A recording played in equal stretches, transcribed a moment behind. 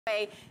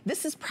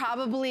This is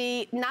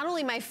probably not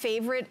only my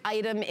favorite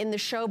item in the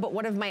show, but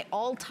one of my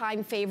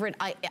all-time favorite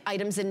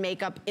items in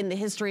makeup in the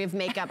history of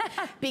makeup,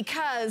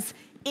 because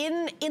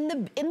in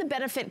the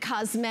Benefit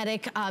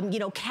Cosmetic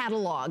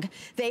catalog,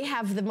 they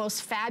have the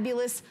most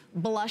fabulous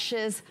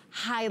blushes,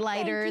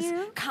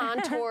 highlighters,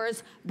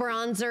 contours,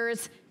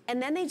 bronzers,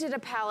 and then they did a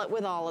palette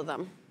with all of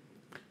them.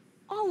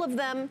 All of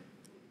them,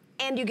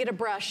 and you get a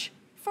brush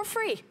for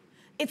free.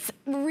 It's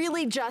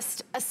really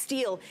just a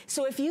steal.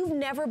 So if you've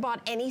never bought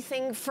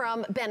anything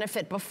from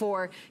Benefit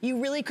before, you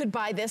really could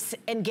buy this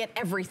and get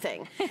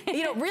everything.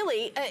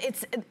 Really,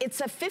 it's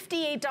a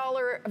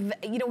 $58,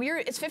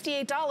 it's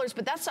 $58,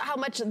 but that's how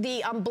much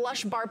the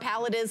blush bar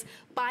palette is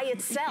by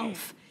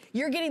itself.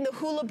 You're getting the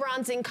Hoola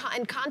bronzing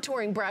and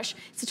contouring brush.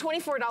 It's a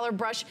 $24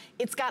 brush.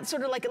 It's got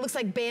sort of like, it looks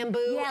like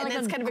bamboo, and like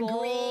then it's kind of a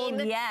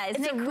green. Yeah,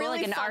 isn't it cool, really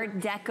like an Art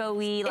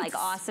Deco-y, like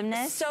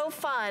awesomeness? So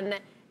fun,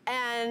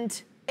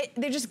 and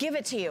they just give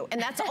it to you,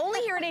 and that's only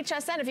here at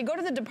HSN. If you go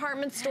to the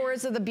department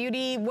stores or the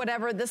beauty,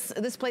 whatever, this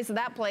place or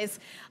that place,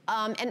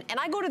 and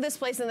I go to this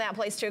place and that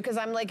place too, because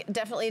I'm like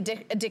definitely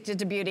addicted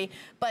to beauty.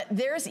 But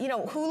there's,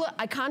 Hoola.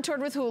 I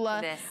contoured with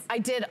Hoola. I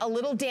did a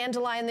little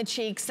dandelion in the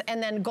cheeks,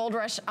 and then Gold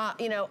Rush, up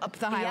the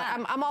highlight.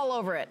 Yeah. I'm all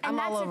over it.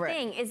 I'm all over it.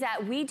 And that's the thing is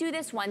that we do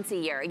this once a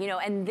year,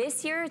 and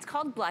this year it's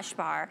called Blush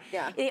Bar.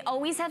 Yeah. They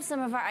always have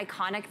some of our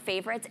iconic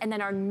favorites, and then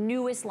our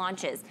newest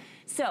launches.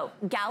 So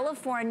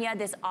California,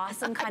 this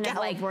awesome kind of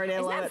like,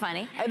 isn't that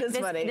funny? It is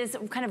funny. This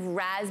kind of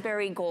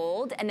raspberry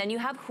gold, and then you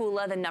have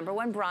Hoola, the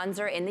 #1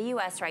 bronzer in the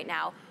US right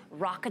now.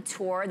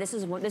 Rockateur, this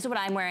is what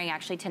I'm wearing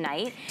actually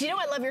tonight. Do you know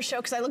I love your show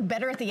because I look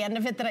better at the end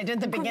of it than I did at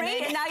the beginning?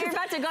 Great, and now you're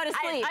about to go to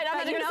sleep.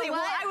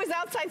 I was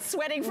outside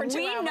sweating for 2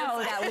 hours. We know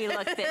that we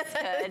look this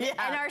good, yeah.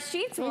 And our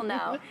sheets will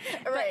know.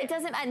 But it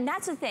doesn't, and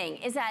that's the thing,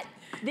 is that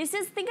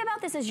think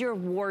about this as your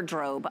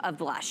wardrobe of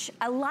blush.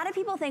 A lot of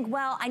people think,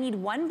 well, I need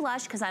one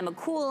blush because I'm a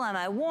cool, am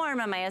I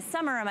warm, am I a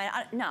summer,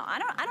 no, I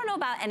don't know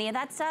about any of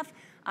that stuff.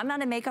 I'm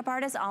not a makeup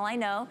artist. All I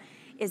know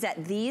is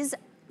that these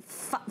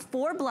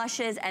 4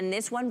 blushes and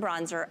this 1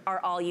 bronzer are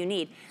all you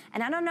need.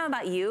 And I don't know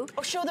about you.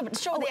 Oh, show the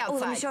outside. Oh,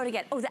 let me show it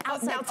again. Oh, the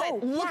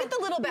outside. Look at the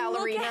little ballerinas.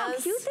 Look at how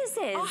cute this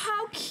is. Oh,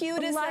 how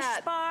cute is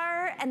that? Blush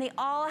bar, and they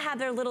all have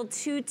their little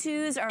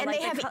tutus. And like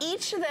they have,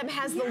 each of them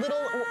has the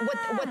little,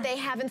 what they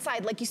have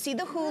inside. Like you see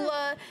the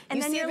Hoola.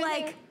 And then you're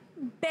like,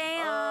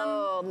 bam.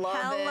 Oh,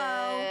 love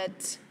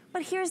it.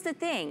 But here's the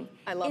thing.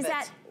 I love it.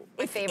 That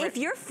if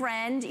your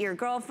friend, your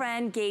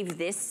girlfriend gave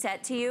this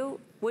set to you,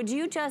 would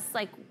you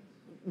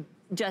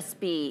just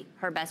be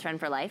her best friend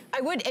for life?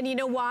 I would, and you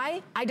know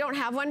why? I don't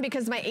have one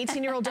because my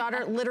 18-year-old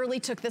daughter literally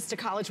took this to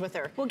college with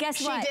her. Well,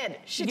 guess what?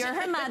 She did. You're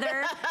her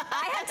mother.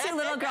 I have 2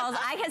 little girls.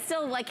 I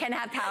still can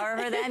have power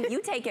over them.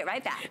 You take it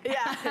right back.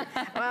 Yeah.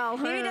 Well,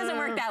 maybe it doesn't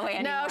work that way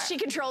anymore. No, she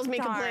controls me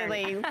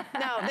completely.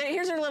 No,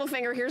 here's her little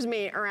finger. Here's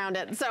me around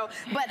it. So,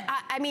 but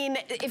I mean,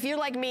 if you're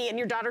like me and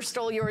your daughter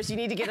stole yours, you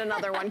need to get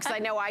another one because I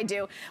know I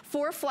do.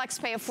 4 flex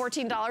pay of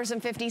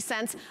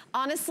 $14.50.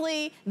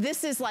 Honestly,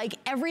 this is like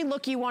every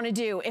look you want to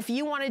do. If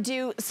you want to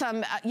do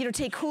some,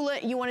 take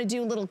Hoola, you want to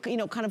do a little,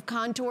 kind of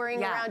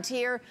contouring around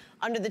here,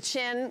 under the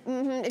chin.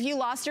 If you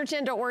lost your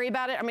chin, don't worry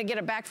about it. I'm going to get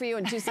it back for you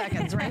in 2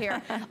 seconds right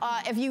here.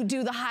 If you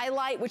do the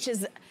highlight, which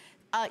is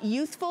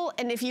youthful,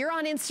 and if you're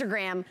on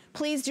Instagram,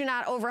 please do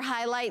not over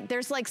highlight.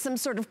 There's like some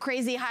sort of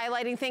crazy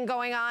highlighting thing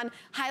going on.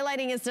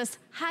 Highlighting is just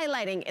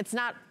highlighting. It's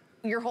not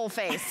your whole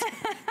face.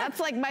 That's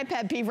like my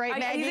pet peeve, right,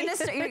 Maggie?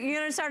 You're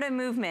gonna start a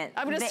movement.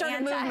 I'm gonna start a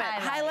movement.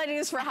 Highlighting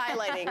is for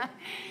highlighting.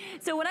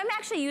 So what I'm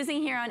actually using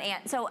here on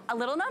Ann, so a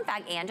little known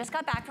fact, Ann just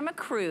got back from a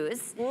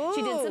cruise. Ooh.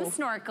 She did some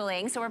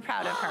snorkeling, so we're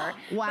proud of her.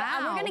 Wow.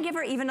 But we're gonna give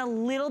her even a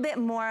little bit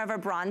more of a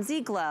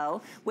bronzy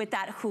glow with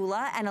that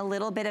Hoola and a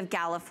little bit of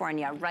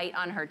California right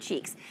on her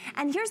cheeks.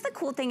 And here's the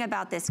cool thing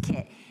about this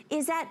kit,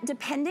 is that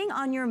depending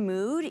on your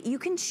mood, you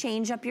can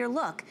change up your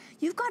look.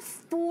 You've got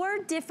 4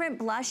 different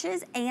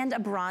blushes and a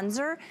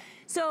bronzer.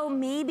 So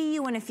maybe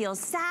you want to feel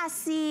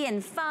sassy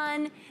and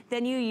fun,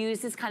 then you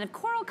use this kind of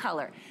coral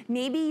color.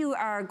 Maybe you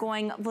are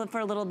going for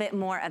a little bit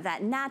more of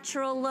that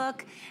natural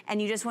look and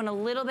you just want a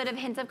little bit of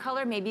hint of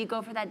color, maybe you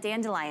go for that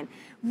dandelion.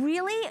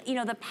 Really,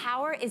 the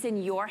power is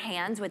in your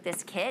hands with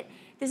this kit.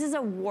 This is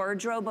a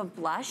wardrobe of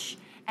blush.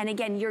 And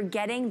again, you're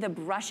getting the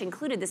brush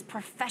included, this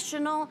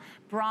professional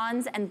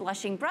bronze and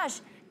blushing brush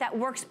that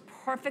works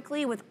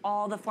perfectly with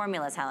all the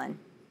formulas, Helen.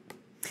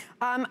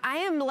 I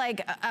am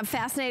like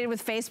fascinated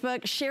with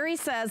Facebook. Sherry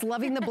says,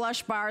 loving the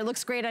blush bar.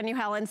 Looks great on you,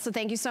 Helen, so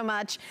thank you so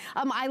much.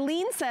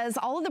 Eileen says,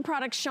 all of the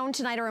products shown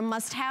tonight are a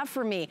must-have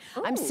for me.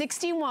 Ooh. I'm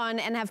 61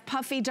 and have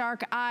puffy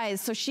dark eyes,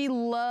 so she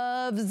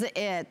loves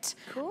it.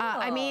 Cool.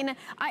 I mean,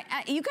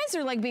 you guys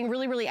are like being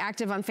really, really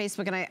active on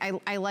Facebook, and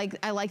I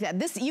like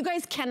that. You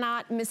guys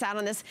cannot miss out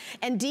on this.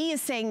 And Dee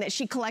is saying that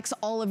she collects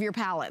all of your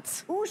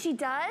palettes. Oh, she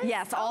does?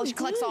 Yes, she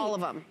collects all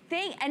of them.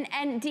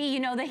 And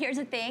Dee, here's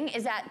the thing,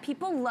 is that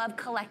people love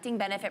collecting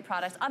Benefit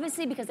products,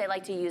 obviously because they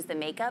like to use the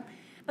makeup,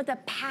 but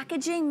the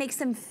packaging makes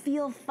them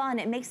feel fun.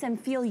 It makes them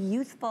feel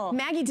youthful.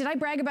 Maggie, did I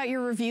brag about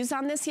your reviews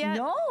on this yet?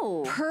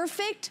 No.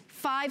 Perfect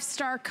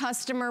 5-star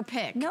customer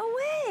pick. No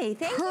way.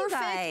 Thank you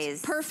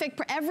guys.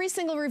 Perfect. Every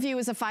single review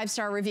is a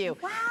 5-star review.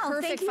 Wow.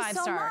 Perfect, thank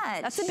you so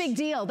much. That's a big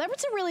deal.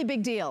 That's a really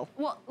big deal.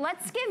 Well,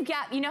 let's give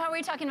Gab. You know how we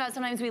were talking about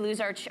sometimes we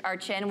lose our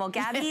chin? Well,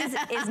 Gabby's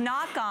is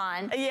not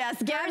gone.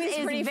 Yes,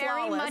 Gabby's pretty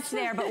very flawless. much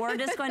there, but we're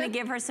just going to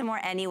give her some more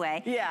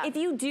anyway. Yeah. If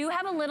you do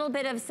have a little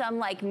bit of some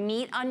like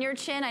meat on your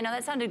chin, I know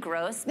that sounded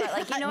gross, but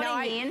like you know what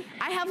I mean.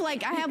 I have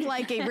like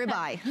a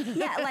ribeye.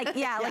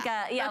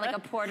 like a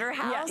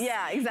porterhouse.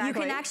 Yeah, exactly. You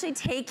can actually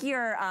take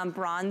your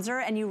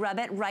bronzer and you rub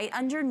it right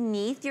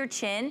underneath your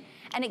chin,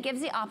 and it gives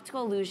the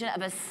optical illusion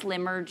of a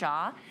slimmer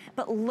jaw.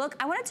 But look,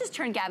 I want to just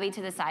turn Gabby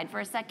to the side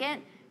for a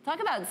second.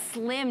 Talk about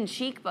slim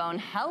cheekbone.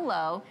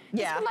 Hello.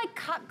 Yeah. This is like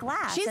cut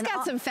glass. She's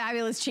got some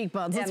fabulous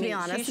cheekbones, let's be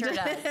honest. She sure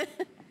does.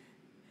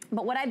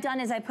 But what I've done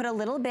is I put a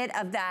little bit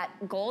of that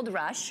Gold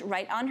Rush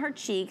right on her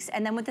cheeks,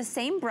 and then with the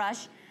same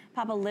brush,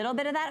 pop a little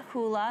bit of that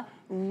Hoola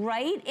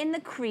right in the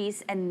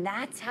crease, and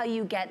that's how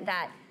you get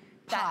that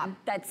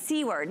that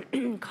C word,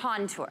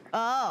 contour.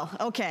 Oh,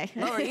 okay.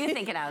 What were you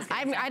thinking I was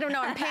gonna say? I don't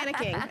know, I'm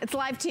panicking. It's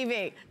live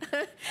TV.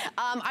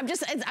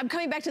 I'm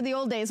coming back to the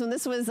old days when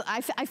this was,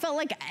 I felt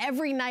like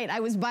every night I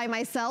was by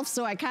myself,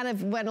 so I kind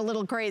of went a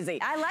little crazy.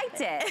 I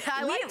liked it.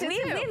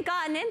 We've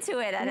gotten into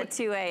it at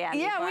 2 a.m.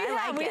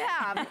 Yeah, we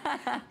have.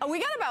 We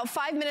got about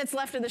 5 minutes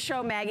left of the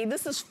show, Maggie.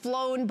 This has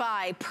flown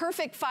by.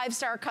 Perfect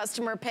 5-star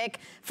customer pick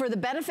for the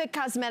Benefit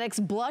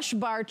Cosmetics Blush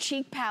Bar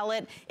Cheek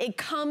Palette. It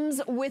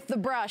comes with the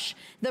brush.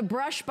 The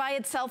brush by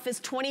itself is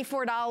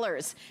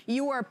 $24.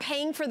 You are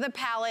paying for the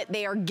palette.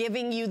 They are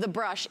giving you the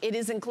brush. It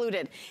is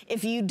included.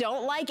 If you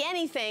don't like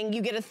anything,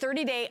 you get a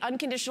 30-day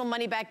unconditional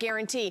money-back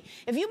guarantee.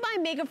 If you buy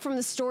makeup from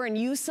the store and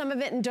use some of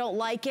it and don't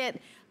like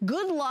it,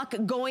 good luck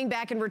going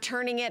back and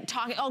returning it,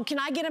 talking, oh, can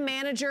I get a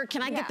manager?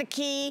 Can I get the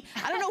key?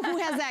 I don't know who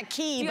has that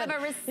key. Do you have a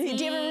receipt?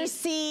 Do you have a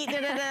receipt?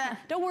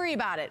 Don't worry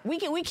about it. We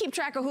keep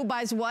track of who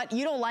buys what.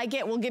 You don't like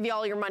it, we'll give you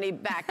all your money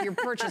back, your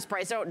purchase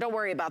price. Don't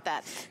worry about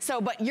that.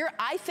 So, but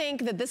I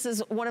think that this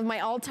is one of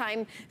my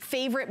all-time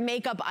favorite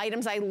makeup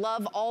items. I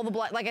love all the,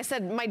 like I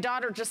said, my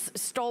daughter just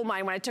stole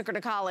mine when I took her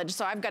to college,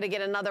 so I've got to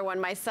get another one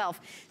myself.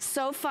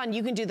 So fun.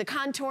 You can do the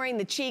contouring,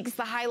 the cheeks,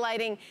 the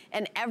highlighting,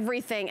 and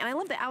everything. And I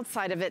love the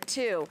outside of it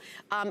too.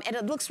 And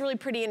it looks really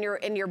pretty in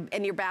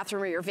your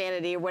bathroom or your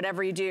vanity or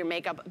whatever you do your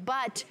makeup,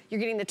 but you're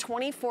getting the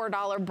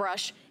 $24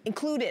 brush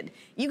included.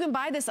 You can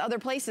buy this other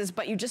places,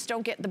 but you just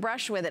don't get the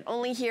brush with it,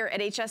 only here at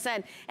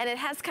HSN. And it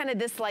has kind of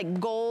this like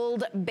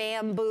gold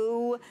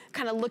bamboo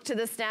kind of look to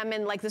the stem,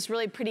 and like this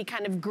really pretty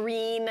kind of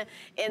green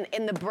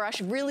in the brush,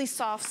 really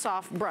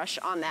soft brush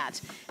on that.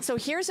 So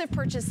here's a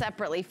purchase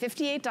separately,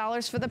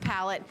 $58 for the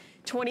palette,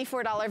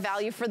 $24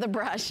 value for the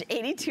brush,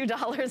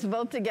 $82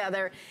 both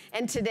together,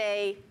 and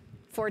today,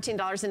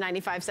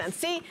 $14.95.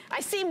 See,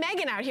 I see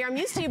Megan out here. I'm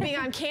used to you being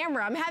on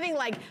camera. I'm having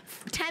like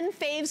 10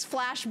 faves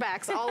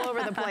flashbacks all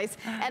over the place.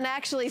 And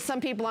actually,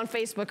 some people on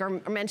Facebook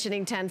are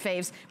mentioning 10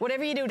 faves.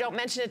 Whatever you do, don't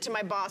mention it to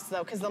my boss,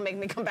 though, because they'll make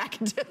me come back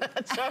and do the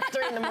show at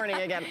 3 in the morning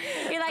again.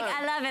 You're like,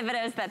 I love it, but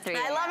it was that 3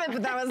 a.m. I love it,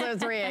 but that was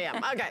at 3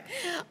 a.m. Okay.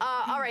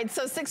 All right,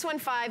 so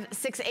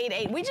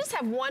 615-688. We just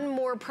have one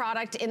more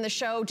product in the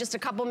show, just a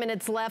couple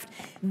minutes left.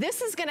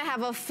 This is going to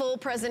have a full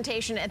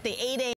presentation at the 8 a.m.